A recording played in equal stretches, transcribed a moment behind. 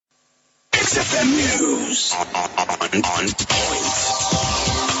XFM News. On point.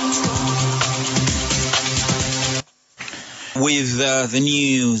 With the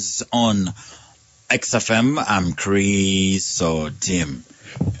news on XFM, I'm Chris Otim.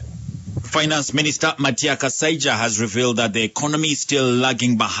 Finance Minister Matia Kasaija has revealed that the economy is still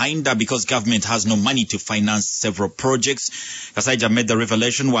lagging behind because government has no money to finance several projects. Kasaija made the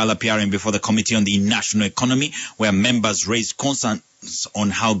revelation while appearing before the Committee on the National Economy, where members raised concerns on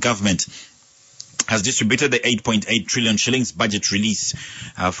how government has distributed the 8.8 trillion shillings budget release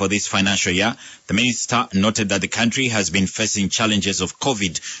for this financial year. The minister noted that the country has been facing challenges of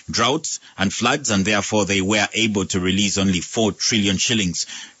COVID, droughts and floods, and therefore they were able to release only 4 trillion shillings,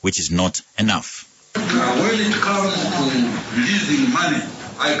 which is not enough. Now, when it comes to releasing money,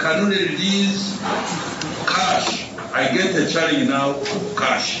 I can only release cash. I get a challenge now of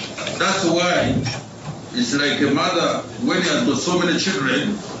cash. That's why it's like a mother, when he has got so many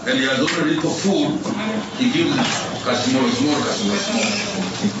children and he has only little food, he gives small.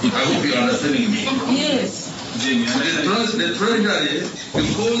 I hope you're understanding me. Yes. The treasury,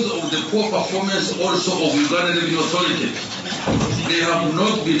 because of the poor performance also of Uganda Revenue Authority, they have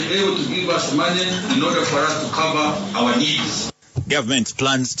not been able to give us money in order for us to cover our needs. Government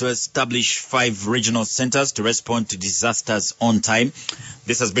plans to establish 5 regional centers to respond to disasters on time.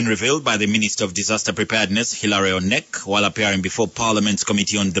 This has been revealed by the Minister of Disaster Preparedness, Hilary Onek, while appearing before Parliament's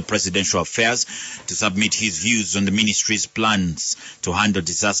Committee on the Presidential Affairs to submit his views on the ministry's plans to handle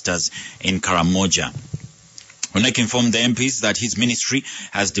disasters in Karamoja. Onek informed the MPs that his ministry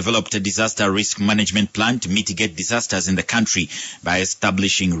has developed a disaster risk management plan to mitigate disasters in the country by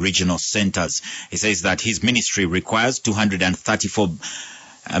establishing regional centers. He says that his ministry requires $234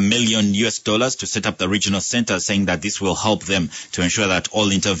 million to set up the regional center, saying that this will help them to ensure that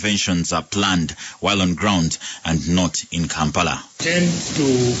all interventions are planned while on ground and not in Kampala. Tend to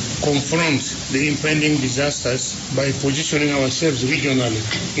confront the impending disasters by positioning ourselves regionally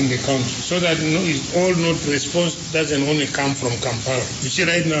in the country, so that response doesn't only come from Kampala. You see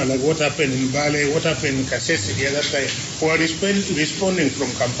right now, like what happened in Bale, what happened in Kasese the other time, we are responding from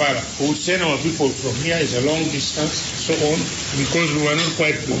Kampala. We would send our people from here, is a long distance, so on, because we were not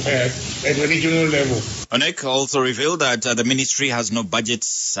quite prepared at the regional level. Onek also revealed that the ministry has no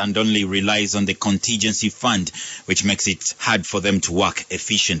budgets and only relies on the contingency fund, which makes it hard for them to work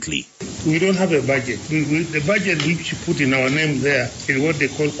efficiently. We don't have a budget. The budget which you put in our name there is what they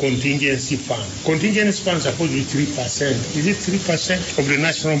call contingency fund. Contingency fund is supposed to be 3%. Is it 3% of the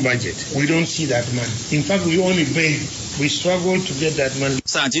national budget? We don't see that money. In fact, we only pay. We struggle to get that money.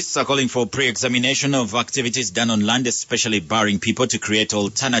 Scientists are calling for pre-examination of activities done on land, especially barring people, to create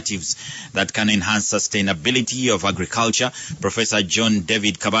alternatives that can enhance sustainability of agriculture. Professor John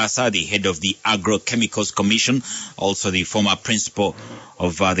David Kabasa, the head of the Agrochemicals Commission, also the former principal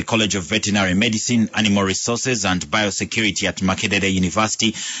of the College of Veterinary Medicine, Animal Resources and Biosecurity at Makerere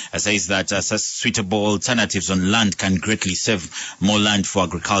University, says that suitable alternatives on land can greatly save more land for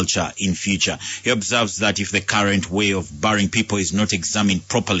agriculture in future. He observes that if the current way of barring people is not examined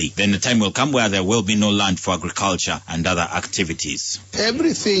properly, then the time will come where there will be no land for agriculture and other activities.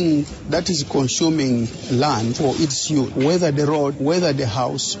 Everything that is consuming land for its use, whether the road, whether the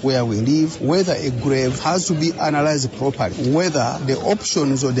house where we live, whether a grave, has to be analyzed properly, whether the options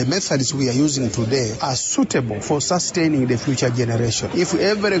or the methods we are using today are suitable for sustaining the future generation. If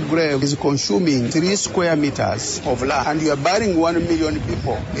every grave is consuming 3 square meters of land and you are burying 1 million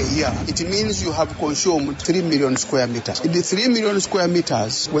people a year, it means you have consumed 3 million square meters. In the 3 million square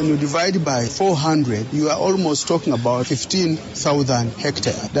meters, when you divide by 400, you are almost talking about 15,000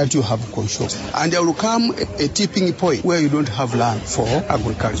 hectares that you have consumed. And there will come a tipping point where you don't have land for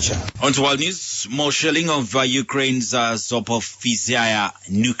agriculture. On to world news, more shelling of Ukraine's Zaporizhzhia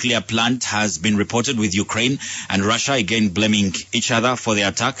nuclear plant has been reported, with Ukraine and Russia again blaming each other for the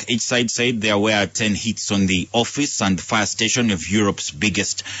attack. Each side said there were 10 hits on the office and fire station of Europe's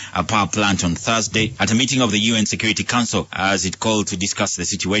biggest power plant on Thursday. At a meeting of the UN Security Council, as it called to discuss the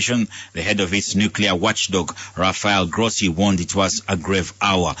situation, the head of its nuclear watchdog, Rafael Grossi, warned it was a grave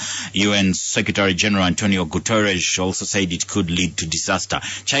hour. UN Secretary General Antonio Guterres also said it could lead to disaster.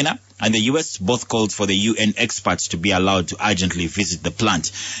 China and the US both called for the UN experts to be allowed to urgently visit the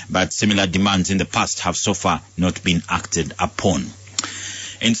plant, but similar demands in the past have so far not been acted upon.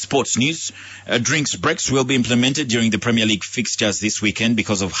 In sports news, drinks breaks will be implemented during the Premier League fixtures this weekend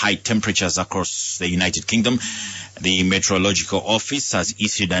because of high temperatures across the United Kingdom. The Meteorological Office has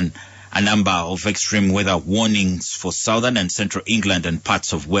issued an a number of extreme weather warnings for southern and central England and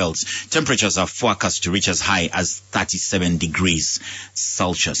parts of Wales. Temperatures are forecast to reach as high as 37 degrees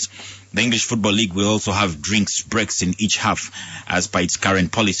Celsius. The English Football League will also have drinks breaks in each half, as per its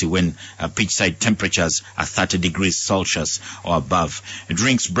current policy when pitchside temperatures are 30 degrees Celsius or above.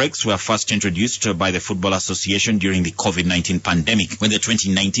 Drinks breaks were first introduced by the Football Association during the COVID-19 pandemic, when the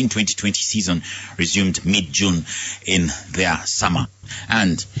 2019-2020 season resumed mid-June in their summer.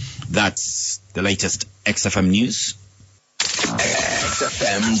 And that's the latest XFM news.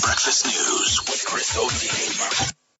 XFM Breakfast News with Chris O'Dean.